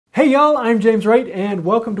Hey y'all, I'm James Wright and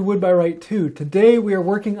welcome to Wood by Wright 2. Today we are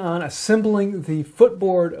working on assembling the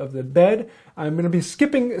footboard of the bed. I'm going to be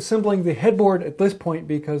skipping assembling the headboard at this point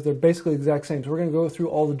because they're basically the exact same. So we're going to go through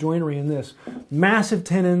all the joinery in this. Massive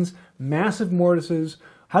tenons, massive mortises.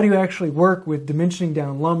 How do you actually work with dimensioning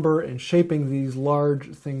down lumber and shaping these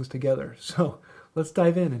large things together? So let's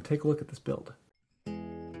dive in and take a look at this build.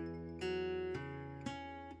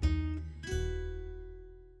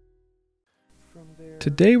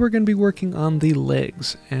 Today we're going to be working on the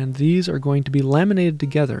legs, and these are going to be laminated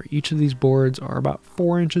together. Each of these boards are about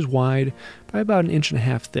 4 inches wide by about 1.5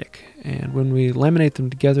 inches thick, and when we laminate them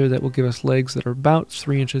together that will give us legs that are about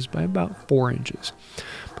 3 inches by about 4 inches.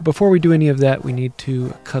 But before we do any of that, we need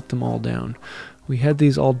to cut them all down. We had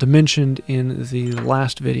these all dimensioned in the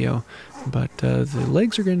last video, but the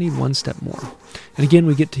legs are going to need one step more. And again,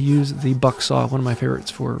 we get to use the buck saw, one of my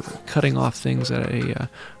favorites for cutting off things at a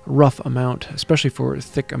rough amount, especially for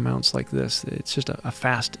thick amounts like this. It's just a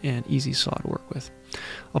fast and easy saw to work with.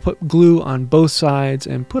 I'll put glue on both sides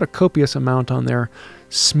and put a copious amount on there,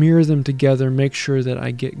 smear them together, make sure that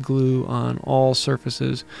I get glue on all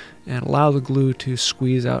surfaces, and allow the glue to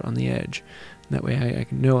squeeze out on the edge. That way I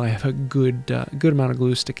can know I have a good amount of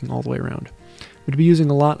glue sticking all the way around. I'm going to be using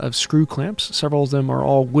a lot of screw clamps. Several of them are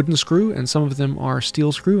all wooden screw and some of them are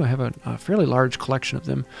steel screw. I have a fairly large collection of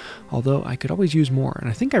them, although I could always use more. And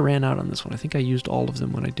I think I ran out on this one. I think I used all of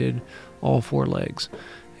them when I did all 4 legs.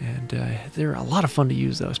 And they're a lot of fun to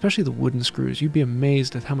use though, especially the wooden screws. You'd be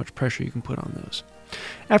amazed at how much pressure you can put on those.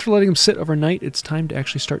 After letting them sit overnight, it's time to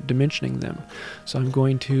actually start dimensioning them. So I'm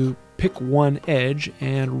going to pick one edge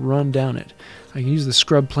and run down it. I can use the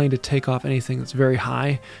scrub plane to take off anything that's very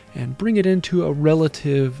high and bring it into a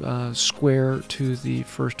relative square to the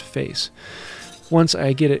first face. Once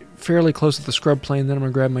I get it fairly close to the scrub plane, then I'm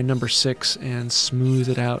going to grab my number 6 and smooth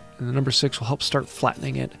it out. And the number 6 will help start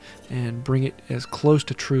flattening it and bring it as close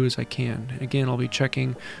to true as I can. Again, I'll be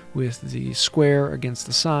checking with the square against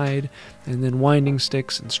the side, and then winding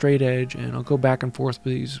sticks and straight edge, and I'll go back and forth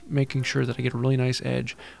with these, making sure that I get a really nice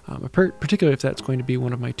edge, particularly if that's going to be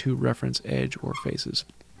one of my 2 reference edge or faces.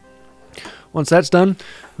 Once that's done,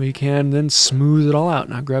 we can then smooth it all out.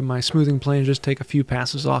 Now grab my smoothing plane and just take a few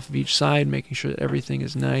passes off of each side, making sure that everything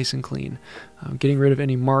is nice and clean. Getting rid of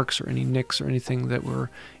any marks or any nicks or anything that were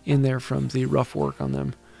in there from the rough work on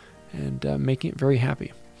them, and making it very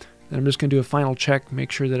happy. Then I'm just going to do a final check,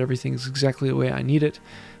 make sure that everything is exactly the way I need it,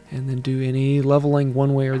 and then do any leveling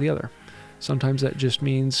one way or the other. Sometimes that just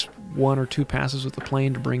means 1 or 2 passes with the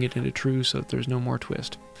plane to bring it into true so that there's no more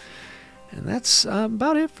twist. And that's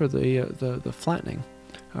about it for the flattening,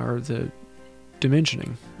 or the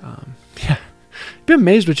dimensioning. Yeah, I've been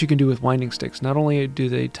amazed what you can do with winding sticks. Not only do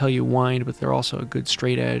they tell you wind, but they're also a good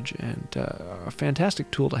straight edge and a fantastic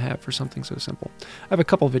tool to have for something so simple. I have a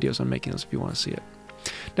couple of videos on making those if you want to see it.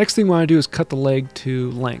 Next thing we want to do is cut the leg to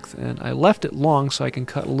length, and I left it long so I can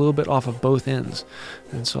cut a little bit off of both ends.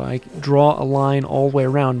 And so I draw a line all the way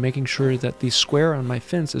around, making sure that the square on my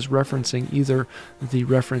fence is referencing either the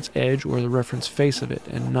reference edge or the reference face of it,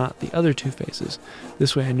 and not the other 2 faces.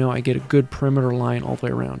 This way I know I get a good perimeter line all the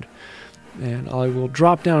way around. And I will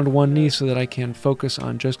drop down to one knee so that I can focus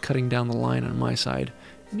on just cutting down the line on my side.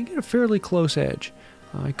 And you get a fairly close edge.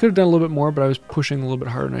 I could have done a little bit more, but I was pushing a little bit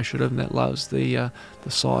harder than I should have, and that allows the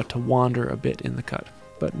saw to wander a bit in the cut,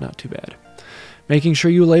 but not too bad. Making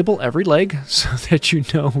sure you label every leg so that you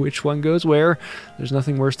know which one goes where. There's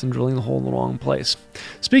nothing worse than drilling the hole in the wrong place.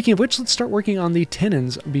 Speaking of which, let's start working on the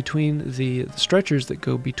tenons between the stretchers that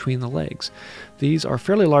go between the legs. These are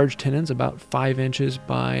fairly large tenons, about 5 inches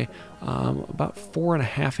by about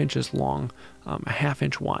 4.5 inches long, a 1/2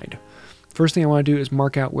 inch wide. First thing I want to do is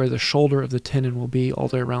mark out where the shoulder of the tenon will be all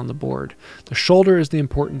the way around the board. The shoulder is the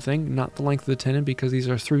important thing, not the length of the tenon, because these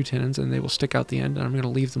are through tenons and they will stick out the end, and I'm going to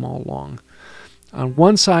leave them all long. On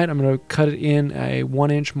one side, I'm going to cut it in a 1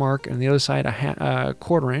 inch mark, and the other side a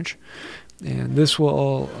 1/4 inch. And this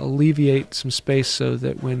will alleviate some space so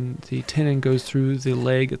that when the tenon goes through the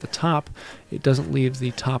leg at the top, it doesn't leave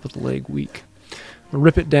the top of the leg weak. I'll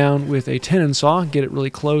rip it down with a tenon saw, get it really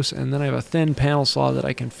close, and then I have a thin panel saw that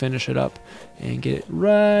I can finish it up and get it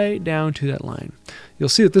right down to that line. You'll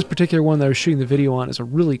see that this particular one that I was shooting the video on is a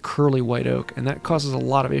really curly white oak, and that causes a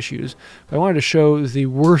lot of issues. But I wanted to show the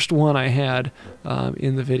worst one I had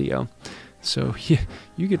in the video. So yeah,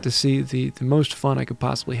 you get to see the most fun I could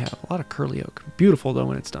possibly have. A lot of curly oak. Beautiful though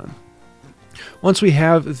when it's done. Once we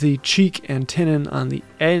have the cheek and tenon on the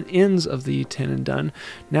ends of the tenon done,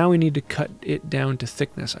 now we need to cut it down to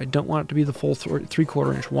thickness. I don't want it to be the full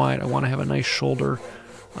 3/4 inch wide. I want to have a nice shoulder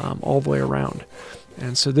all the way around.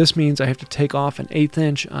 And so this means I have to take off an 1/8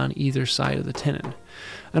 inch on either side of the tenon.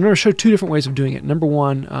 I'm going to show two different ways of doing it. Number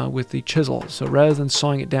one, with the chisel. So rather than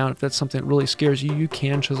sawing it down, if that's something that really scares you, you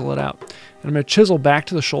can chisel it out. And I'm going to chisel back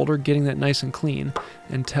to the shoulder, getting that nice and clean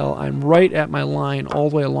until I'm right at my line all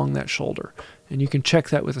the way along that shoulder. And you can check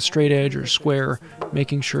that with a straight edge or a square,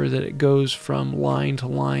 making sure that it goes from line to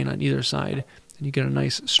line on either side, and you get a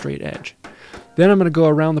nice straight edge. Then I'm going to go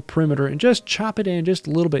around the perimeter and just chop it in just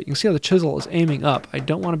a little bit. You can see how the chisel is aiming up. I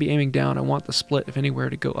don't want to be aiming down. I want the split, if anywhere,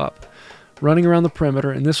 to go up. Running around the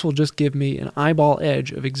perimeter, and this will just give me an eyeball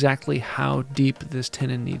edge of exactly how deep this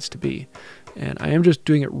tenon needs to be. And I am just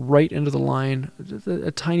doing it right into the line,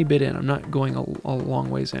 a tiny bit in. I'm not going a long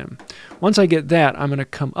ways in. Once I get that, I'm going to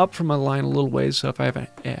come up from my line a little ways. So if I have an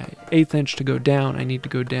 1/8 inch to go down, I need to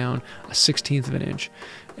go down a 1/16 of an inch.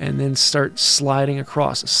 And then start sliding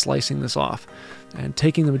across, slicing this off, and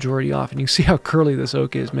taking the majority off. And you can see how curly this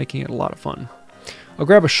oak is, making it a lot of fun. I'll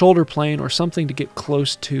grab a shoulder plane or something to get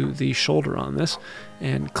close to the shoulder on this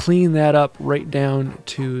and clean that up right down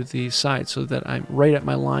to the side so that I'm right at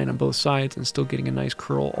my line on both sides and still getting a nice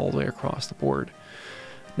curl all the way across the board.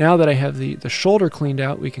 Now that I have the shoulder cleaned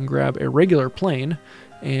out, we can grab a regular plane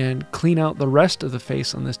and clean out the rest of the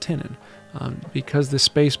face on this tenon. Because the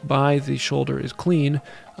space by the shoulder is clean,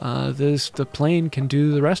 the plane can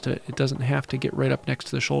do the rest of it. It doesn't have to get right up next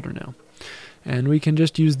to the shoulder now. And we can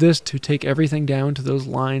just use this to take everything down to those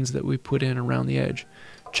lines that we put in around the edge.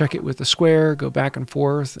 Check it with the square, go back and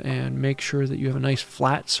forth, and make sure that you have a nice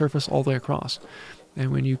flat surface all the way across.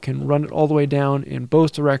 And when you can run it all the way down in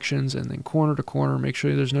both directions and then corner to corner, make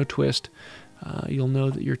sure there's no twist, you'll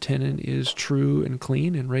know that your tenon is true and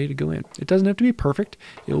clean and ready to go in. It doesn't have to be perfect.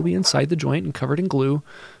 It will be inside the joint and covered in glue,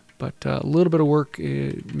 but a little bit of work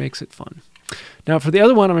makes it fun. Now for the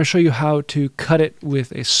other one, I'm going to show you how to cut it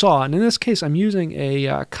with a saw. And in this case, I'm using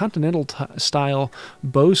a continental style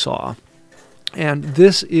bow saw. And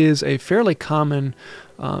this is a fairly common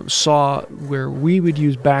saw where we would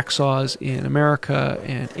use back saws in America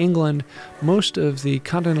and England. Most of the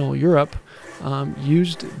continental Europe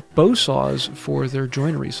used bow saws for their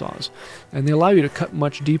joinery saws. And they allow you to cut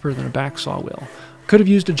much deeper than a back saw will. Could have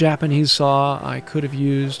used a Japanese saw. I could have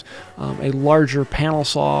used a larger panel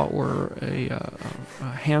saw or a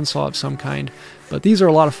hand saw of some kind. But these are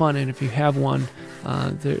a lot of fun, and if you have one,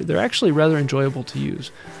 they're actually rather enjoyable to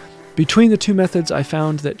use. Between the two methods, I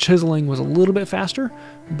found that chiseling was a little bit faster,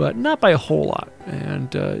 but not by a whole lot.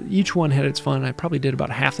 And each one had its fun. I probably did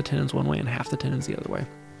about half the tenons one way and half the tenons the other way.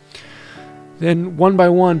 Then one by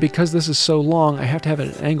one, because this is so long, I have to have it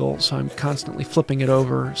at an angle, so I'm constantly flipping it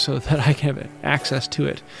over so that I can have access to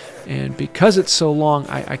it. And because it's so long,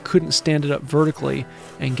 I couldn't stand it up vertically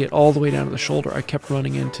and get all the way down to the shoulder. I kept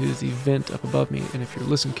running into the vent up above me, and if you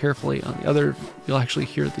listen carefully on the other, you'll actually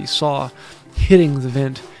hear the saw hitting the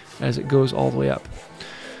vent as it goes all the way up.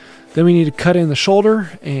 Then we need to cut in the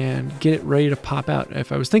shoulder and get it ready to pop out.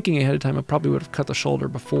 If I was thinking ahead of time, I probably would have cut the shoulder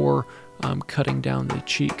before cutting down the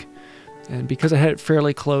cheek. And because I had it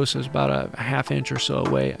fairly close, it was about a 1/2 inch or so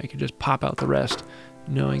away, I could just pop out the rest,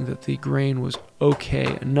 knowing that the grain was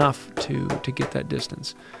okay enough to get that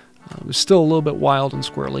distance. It was still a little bit wild and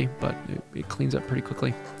squirrely, but it cleans up pretty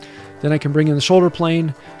quickly. Then I can bring in the shoulder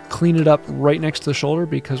plane, clean it up right next to the shoulder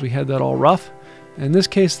because we had that all rough. In this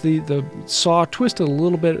case, the saw twisted a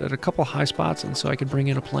little bit at a couple high spots, and so I could bring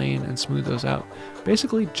in a plane and smooth those out.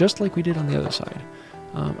 Basically, just like we did on the other side.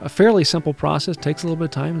 A fairly simple process, takes a little bit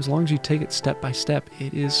of time. As long as you take it step by step,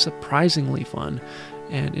 it is surprisingly fun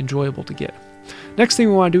and enjoyable to get. Next thing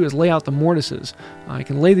we want to do is lay out the mortises. I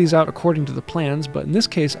can lay these out according to the plans, but in this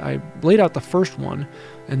case I laid out the first one,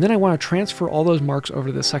 and then I want to transfer all those marks over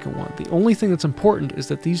to the second one. The only thing that's important is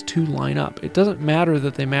that these two line up. It doesn't matter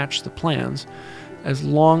that they match the plans, as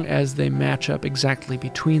long as they match up exactly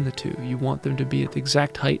between the two. You want them to be at the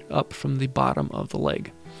exact height up from the bottom of the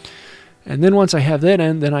leg. And then once I have that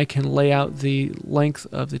in, then I can lay out the length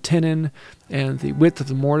of the tenon and the width of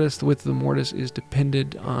the mortise. The width of the mortise is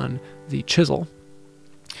dependent on the chisel.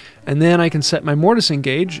 And then I can set my mortising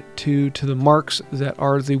gauge to the marks that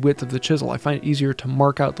are the width of the chisel. I find it easier to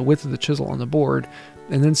mark out the width of the chisel on the board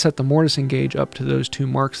and then set the mortising gauge up to those two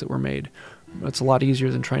marks that were made. That's a lot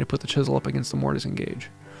easier than trying to put the chisel up against the mortising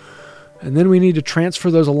gauge. And then we need to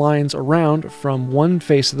transfer those lines around from one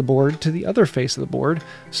face of the board to the other face of the board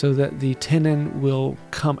so that the tenon will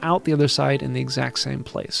come out the other side in the exact same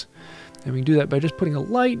place. And we can do that by just putting a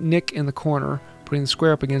light nick in the corner, putting the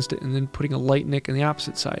square up against it, and then putting a light nick in the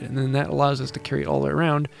opposite side. And then that allows us to carry it all the way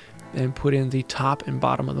around and put in the top and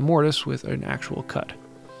bottom of the mortise with an actual cut.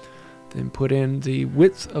 Then put in the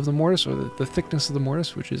width of the mortise, or the thickness of the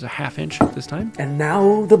mortise, which is a 1/2 inch at this time. And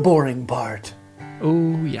now the boring part.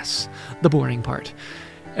 Oh yes, the boring part.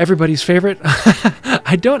 everybody's favorite.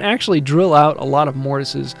 I don't actually drill out a lot of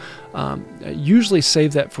mortises. I usually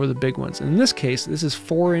save that for the big ones. In this case, this is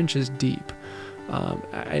 4 inches deep.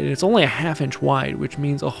 And it's only a 1/2 inch wide, which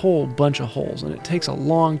means a whole bunch of holes, and it takes a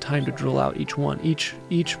long time to drill out each one.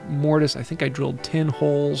 Each mortise, I think I drilled 10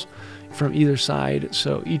 holes from either side,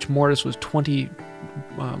 so each mortise was 20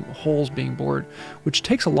 holes being bored, which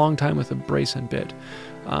takes a long time with a brace and bit.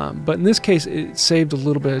 But in this case, it saved a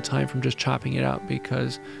little bit of time from just chopping it out,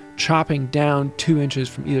 because chopping down 2 inches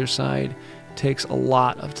from either side takes a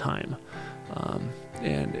lot of time.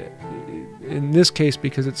 And in this case,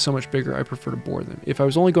 because it's so much bigger, I prefer to bore them. If I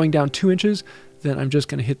was only going down 2 inches, then I'm just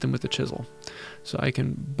going to hit them with the chisel. So I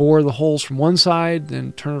can bore the holes from one side,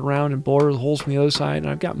 then turn it around and bore the holes from the other side, and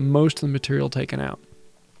I've got most of the material taken out.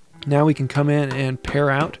 Now we can come in and pare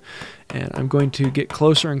out, and I'm going to get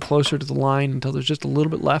closer and closer to the line until there's just a little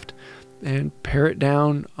bit left, and pare it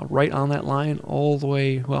down right on that line all the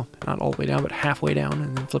way, well, not all the way down, but halfway down,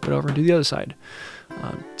 and then flip it over and do the other side.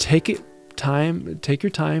 Take your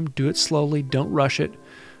time, do it slowly, don't rush it.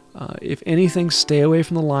 If anything, stay away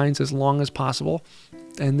from the lines as long as possible,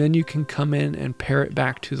 and then you can come in and pare it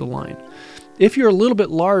back to the line. If you're a little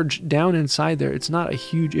bit large down inside there, it's not a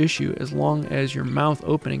huge issue as long as your mouth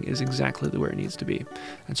opening is exactly where it needs to be.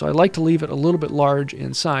 And so I like to leave it a little bit large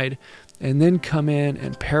inside, and then come in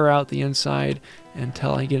and pare out the inside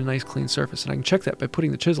until I get a nice clean surface. And I can check that by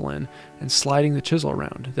putting the chisel in and sliding the chisel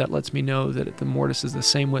around. That lets me know that the mortise is the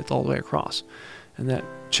same width all the way across. And that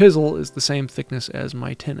chisel is the same thickness as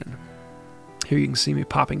my tenon. Here you can see me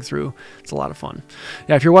popping through. It's a lot of fun.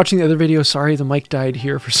 Yeah, if you're watching the other video, sorry the mic died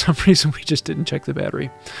here for some reason. We just didn't check the battery.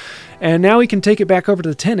 And now we can take it back over to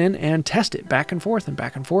the tenon and test it back and forth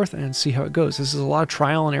and see how it goes. This is a lot of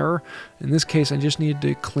trial and error. In this case, I just needed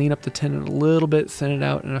to clean up the tenon a little bit, thin it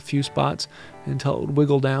out in a few spots until it would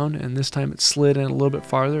wiggle down. And this time it slid in a little bit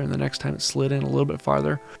farther, and the next time it slid in a little bit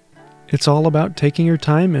farther. It's all about taking your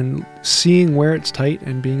time and seeing where it's tight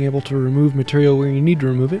and being able to remove material where you need to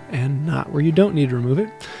remove it and not where you don't need to remove it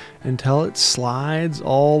until it slides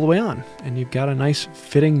all the way on. And you've got a nice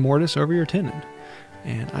fitting mortise over your tenon.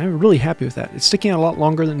 And I'm really happy with that. It's sticking out a lot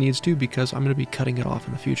longer than it needs to because I'm going to be cutting it off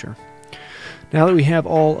in the future. Now that we have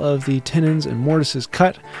all of the tenons and mortises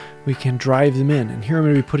cut, we can drive them in. And here I'm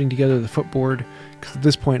going to be putting together the footboard, because at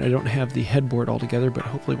this point I don't have the headboard all together, but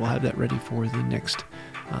hopefully we'll have that ready for the next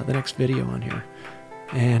video on here.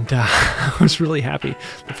 And I was really happy.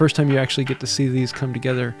 The first time you actually get to see these come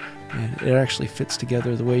together and it actually fits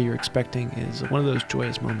together the way you're expecting is one of those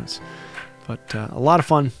joyous moments. But a lot of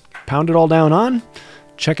fun. Pound it all down on,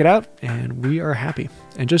 check it out, and we are happy.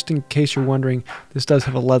 And just in case you're wondering, this does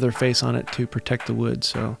have a leather face on it to protect the wood,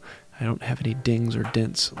 so I don't have any dings or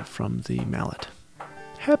dents from the mallet.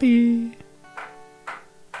 Happy!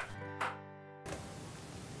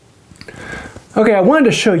 Okay, I wanted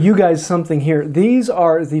to show you guys something here. These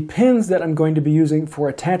are the pins that I'm going to be using for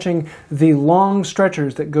attaching the long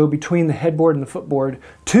stretchers that go between the headboard and the footboard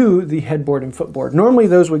to the headboard and footboard. Normally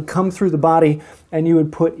those would come through the body and you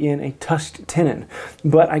would put in a tusked tenon.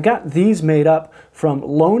 But I got these made up from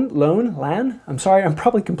Lan? I'm sorry, I'm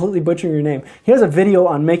probably completely butchering your name. He has a video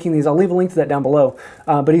on making these. I'll leave a link to that down below.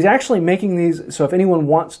 But he's actually making these, so if anyone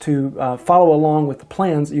wants to follow along with the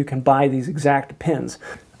plans, you can buy these exact pins.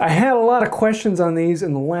 I had a lot of questions on these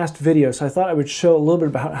in the last video, so I thought I would show a little bit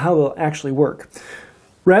about how they'll actually work.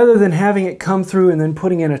 Rather than having it come through and then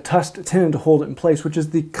putting in a tusked tenon to hold it in place, which is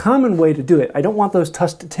the common way to do it, I don't want those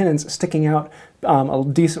tusked tenons sticking out a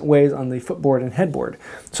decent ways on the footboard and headboard.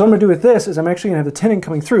 So what I'm going to do with this is I'm actually going to have the tenon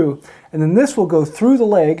coming through, and then this will go through the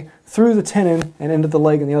leg, through the tenon, and into the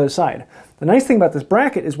leg on the other side. The nice thing about this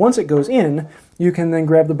bracket is once it goes in, you can then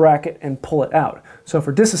grab the bracket and pull it out. So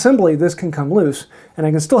for disassembly, this can come loose, and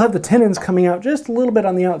I can still have the tenons coming out just a little bit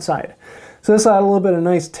on the outside. So this will add a little bit of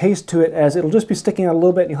nice taste to it, as it'll just be sticking out a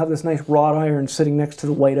little bit, and you'll have this nice wrought iron sitting next to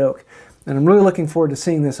the white oak. And I'm really looking forward to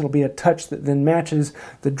seeing this. It'll be a touch that then matches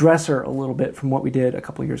the dresser a little bit from what we did a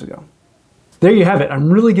couple years ago. There you have it.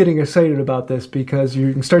 I'm really getting excited about this because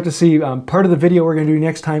you can start to see part of the video we're going to do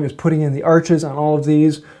next time is putting in the arches on all of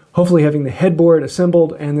these, hopefully having the headboard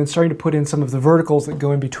assembled, and then starting to put in some of the verticals that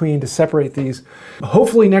go in between to separate these.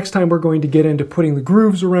 Hopefully next time we're going to get into putting the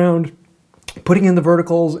grooves around, putting in the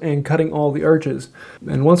verticals, and cutting all the arches.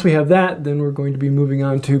 And once we have that, then we're going to be moving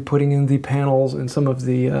on to putting in the panels and some of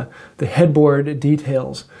the headboard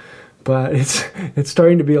details. but it's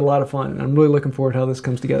starting to be a lot of fun, and I'm really looking forward to how this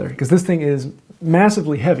comes together, because this thing is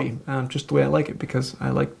massively heavy, just the way I like it, because I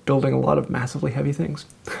like building a lot of massively heavy things.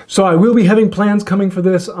 So I will be having plans coming for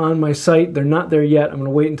this on my site. They're not there yet. I'm going to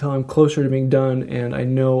wait until I'm closer to being done and I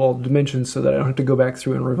know all the dimensions so that I don't have to go back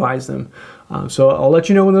through and revise them. So I'll let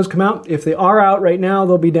you know when those come out. If they are out right now,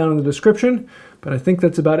 they'll be down in the description, but I think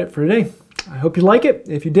that's about it for today. I hope you like it.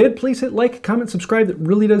 If you did, please hit like, comment, subscribe. That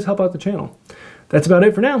really does help out the channel. That's about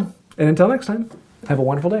it for now, and until next time, have a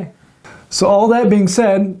wonderful day. So all that being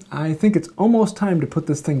said, I think it's almost time to put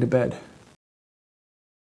this thing to bed.